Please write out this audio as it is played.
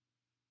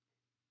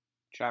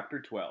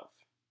Chapter 12.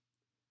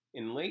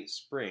 In late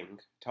spring,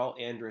 tall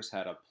Andrus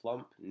had a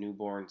plump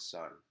newborn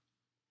son,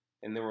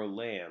 and there were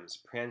lambs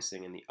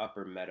prancing in the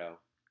upper meadow,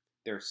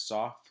 their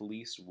soft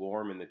fleece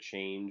warm in the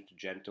changed,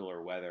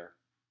 gentler weather.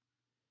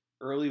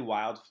 Early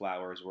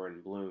wildflowers were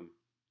in bloom,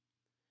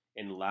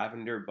 and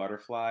lavender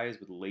butterflies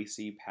with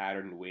lacy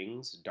patterned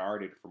wings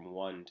darted from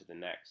one to the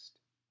next.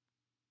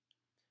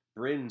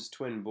 Bryn's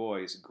twin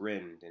boys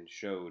grinned and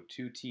showed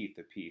 2 teeth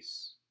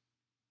apiece.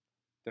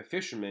 The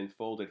fishermen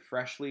folded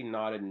freshly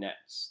knotted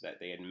nets that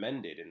they had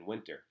mended in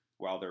winter,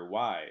 while their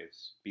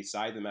wives,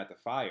 beside them at the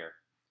fire,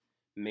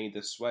 made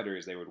the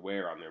sweaters they would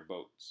wear on their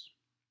boats.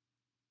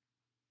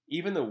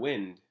 Even the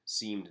wind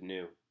seemed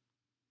new.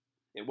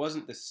 It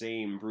wasn't the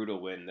same brutal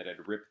wind that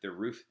had ripped the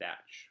roof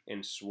thatch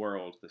and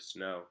swirled the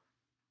snow.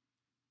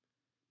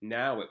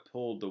 Now it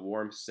pulled the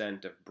warm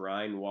scent of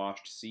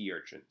brine-washed sea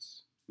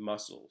urchins,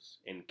 mussels,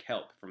 and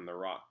kelp from the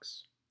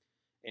rocks,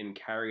 and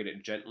carried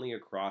it gently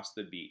across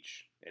the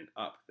beach and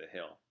up the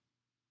hill.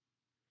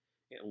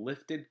 It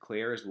lifted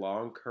Claire's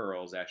long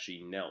curls as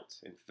she knelt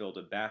and filled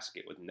a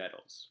basket with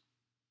nettles.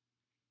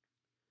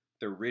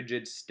 The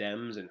rigid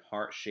stems and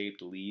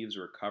heart-shaped leaves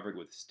were covered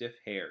with stiff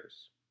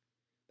hairs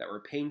that were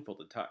painful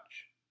to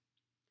touch,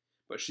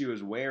 but she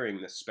was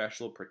wearing the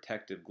special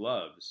protective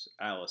gloves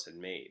Alice had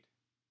made.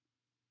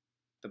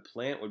 The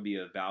plant would be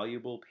a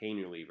valuable pain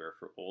reliever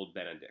for old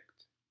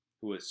Benedict,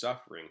 who was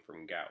suffering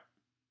from gout.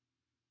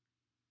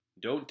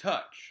 "Don't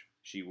touch,"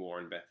 she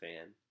warned Beth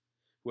Ann,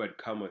 who had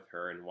come with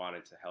her and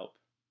wanted to help.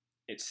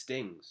 "It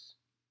stings.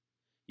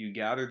 You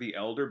gather the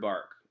elder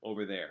bark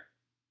over there.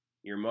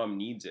 Your mum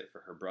needs it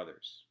for her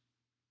brothers."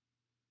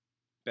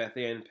 Beth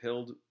Ann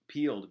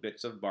peeled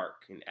bits of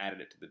bark and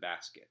added it to the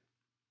basket.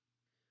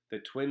 The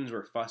twins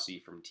were fussy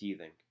from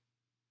teething.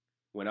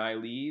 "When I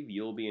leave,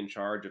 you'll be in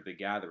charge of the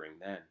gathering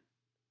then.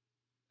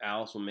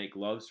 Alice will make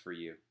gloves for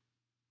you.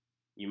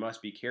 You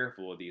must be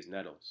careful of these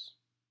nettles."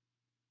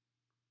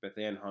 Beth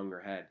Ann hung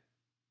her head.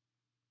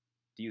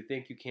 "Do you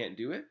think you can't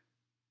do it?"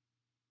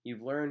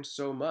 "You've learned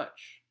so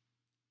much,"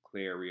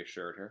 Claire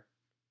reassured her.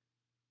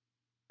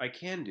 "I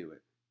can do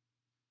it,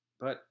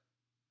 but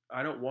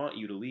I don't want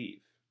you to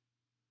leave."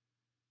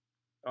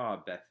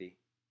 "Aw, Bethy,"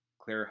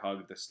 Claire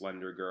hugged the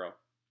slender girl.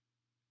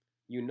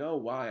 "You know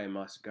why I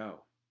must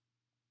go."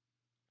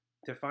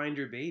 "To find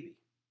your baby."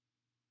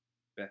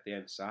 Beth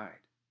Ann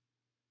sighed.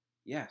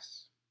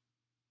 "Yes,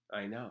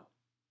 I know."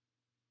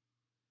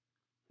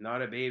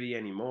 "Not a baby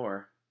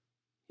anymore.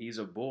 He's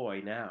a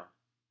boy now.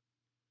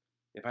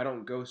 If I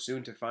don't go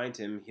soon to find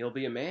him, he'll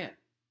be a man."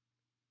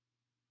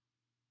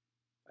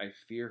 "I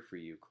fear for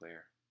you,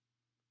 Claire."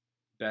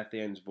 Beth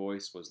Ann's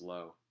voice was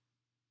low.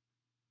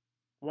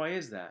 "Why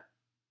is that?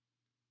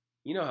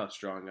 You know how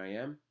strong I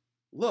am.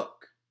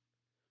 Look!"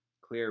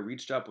 Claire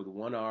reached up with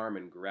one arm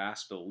and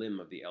grasped a limb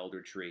of the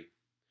elder tree.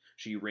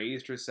 She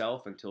raised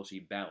herself until she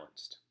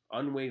balanced,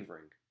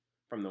 unwavering,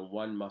 from the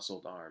one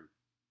muscled arm.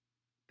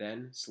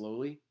 Then,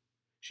 slowly,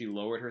 she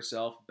lowered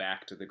herself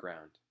back to the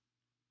ground.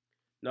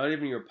 "Not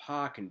even your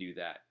pa can do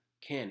that,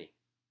 can he?"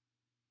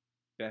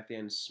 Beth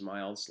Ann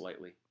smiled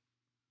slightly.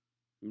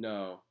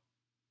 "No,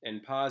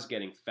 and pa's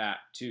getting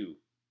fat,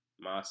 too,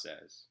 Ma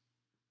says."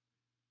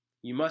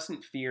 "You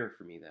mustn't fear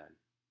for me, then.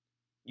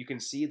 You can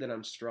see that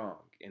I'm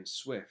strong and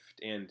swift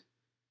and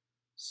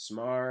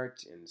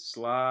smart and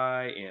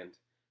sly and—"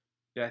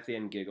 Beth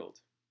Ann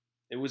giggled.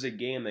 It was a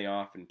game they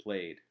often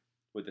played,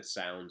 with the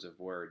sounds of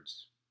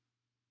words.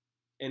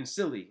 "And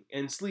silly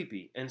and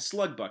sleepy and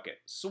slug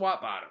bucket,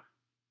 swat bottom."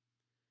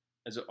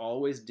 As it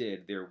always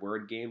did, their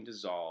word game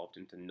dissolved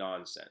into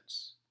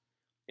nonsense,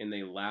 and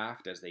they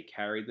laughed as they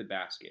carried the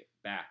basket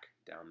back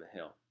down the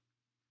hill.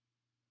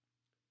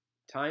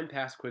 Time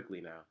passed quickly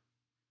now.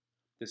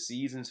 The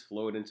seasons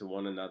flowed into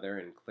one another,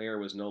 and Claire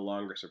was no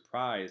longer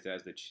surprised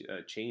as the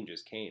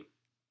changes came.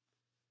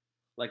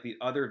 Like the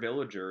other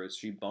villagers,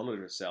 she bundled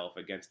herself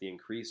against the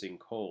increasing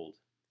cold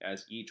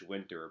as each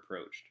winter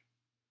approached,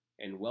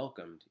 and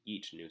welcomed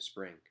each new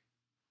spring.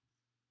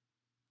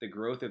 The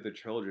growth of the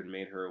children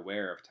made her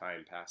aware of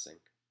time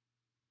passing.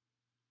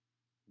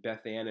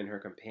 Beth Ann and her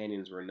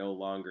companions were no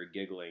longer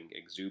giggling,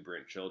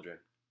 exuberant children.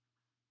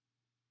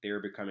 They were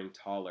becoming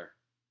taller,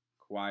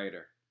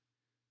 quieter,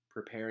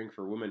 preparing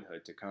for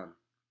womanhood to come.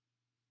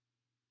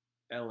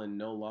 Ellen,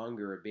 no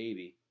longer a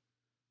baby,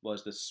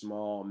 was the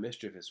small,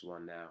 mischievous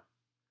one now,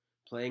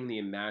 playing the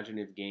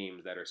imaginative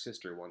games that her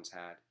sister once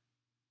had.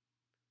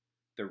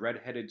 The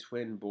red-headed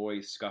twin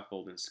boys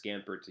scuffled and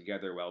scampered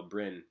together while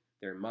Bryn,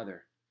 their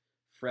mother,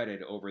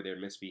 fretted over their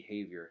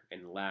misbehavior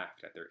and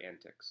laughed at their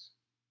antics.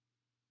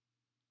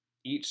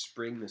 Each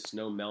spring the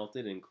snow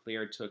melted and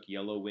Claire took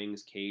Yellow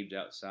Wing's cage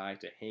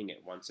outside to hang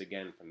it once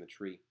again from the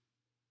tree.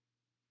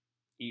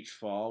 Each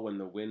fall, when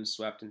the wind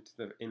swept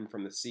in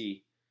from the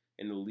sea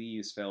and the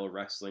leaves fell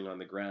rustling on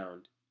the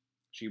ground,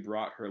 she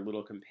brought her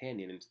little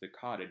companion into the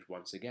cottage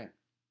once again.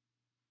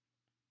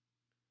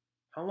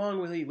 "How long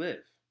will he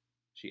live?"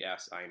 she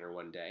asked Einar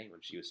one day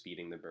when she was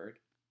feeding the bird.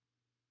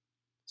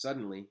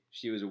 Suddenly,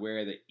 she was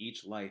aware that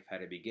each life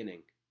had a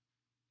beginning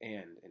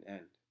and an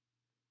end.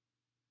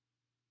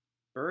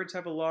 Birds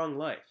have a long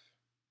life.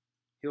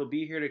 He'll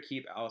be here to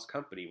keep Alice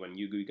company when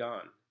you be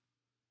gone.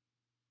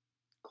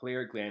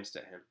 Claire glanced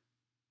at him.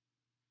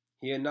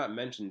 He had not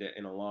mentioned it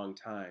in a long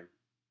time,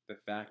 the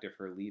fact of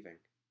her leaving.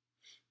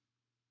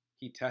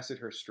 He tested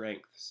her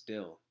strength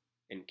still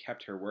and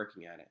kept her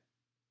working at it.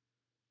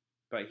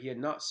 But he had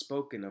not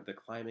spoken of the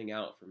climbing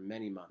out for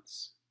many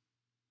months.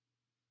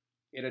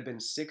 It had been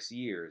 6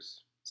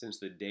 years since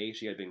the day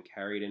she had been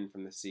carried in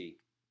from the sea,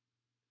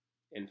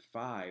 and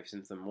 5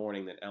 since the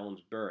morning that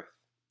Ellen's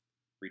birth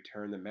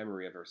returned the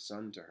memory of her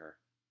son to her.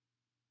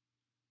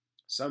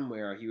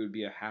 Somewhere he would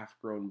be a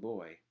half-grown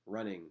boy,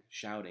 running,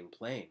 shouting,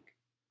 playing.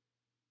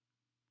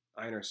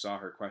 Einar saw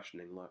her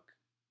questioning look.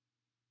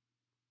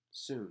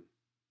 Soon,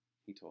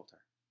 he told her.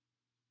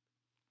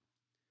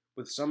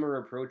 With summer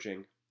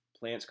approaching,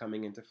 plants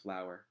coming into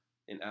flower,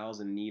 and Al's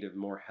in need of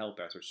more help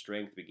as her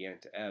strength began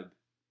to ebb,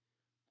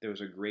 there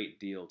was a great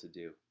deal to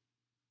do.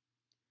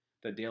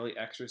 The daily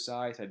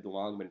exercise had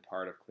long been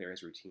part of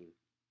Claire's routine.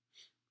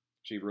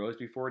 She rose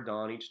before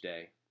dawn each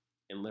day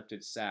and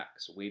lifted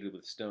sacks weighted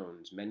with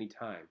stones many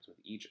times with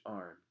each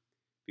arm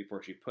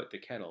before she put the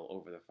kettle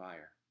over the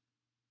fire.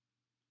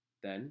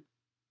 Then,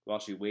 while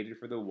she waited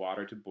for the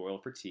water to boil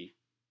for tea,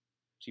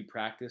 she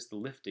practiced the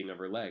lifting of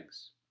her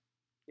legs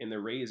and the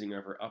raising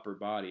of her upper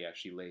body as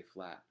she lay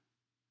flat.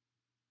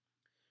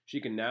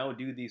 She could now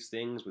do these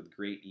things with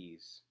great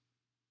ease.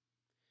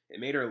 It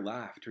made her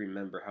laugh to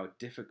remember how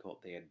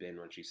difficult they had been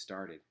when she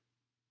started.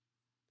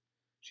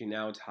 She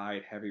now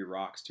tied heavy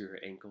rocks to her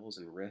ankles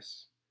and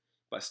wrists,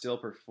 but still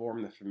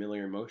performed the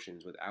familiar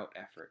motions without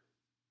effort.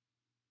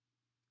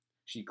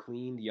 She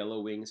cleaned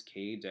Yellow Wing's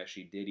cage as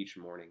she did each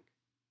morning.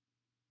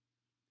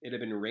 It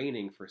had been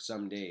raining for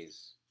some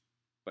days,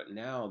 but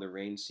now the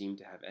rain seemed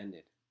to have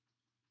ended.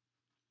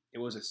 It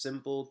was a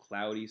simple,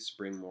 cloudy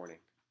spring morning.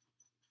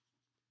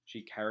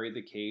 She carried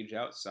the cage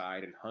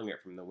outside and hung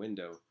it from the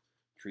window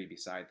tree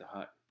beside the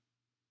hut.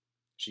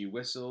 She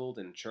whistled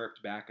and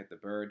chirped back at the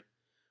bird,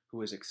 who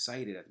was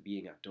excited at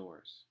being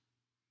outdoors.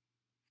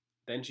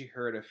 Then she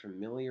heard a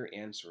familiar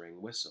answering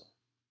whistle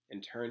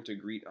and turned to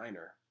greet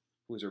Einar,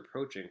 who was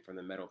approaching from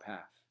the meadow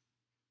path.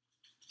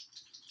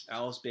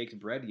 Alice baked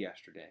bread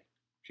yesterday,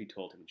 she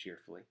told him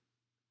cheerfully,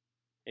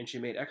 and she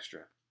made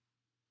extra.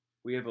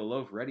 We have a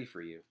loaf ready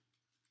for you.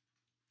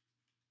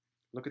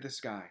 Look at the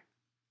sky,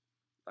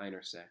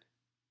 Einar said.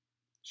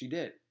 She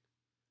did.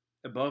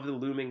 Above the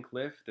looming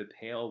cliff, the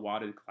pale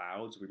wadded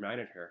clouds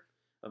reminded her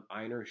of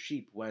Einar's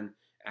sheep when,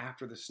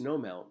 after the snow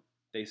melt,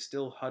 they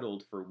still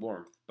huddled for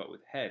warmth, but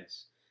with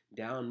heads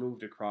down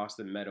moved across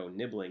the meadow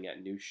nibbling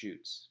at new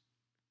shoots.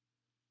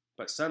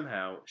 But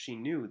somehow she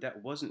knew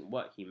that wasn't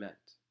what he meant.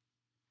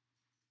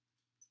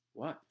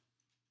 What?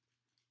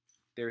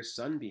 There's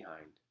sun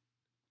behind.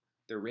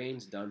 The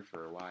rain's done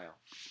for a while.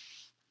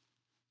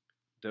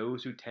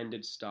 Those who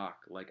tended stock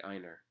like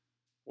Einar,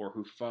 or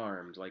who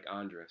farmed like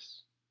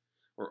Andres,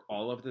 or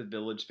all of the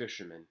village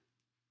fishermen,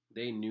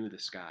 they knew the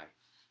sky.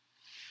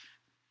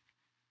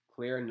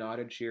 Claire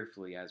nodded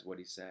cheerfully as what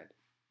he said.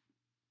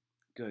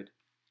 Good.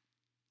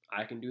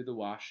 I can do the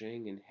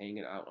washing and hang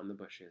it out on the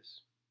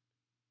bushes.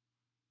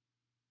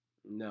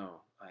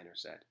 No, Einar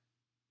said.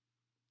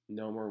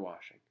 No more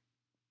washing.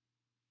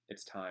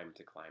 It's time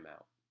to climb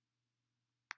out.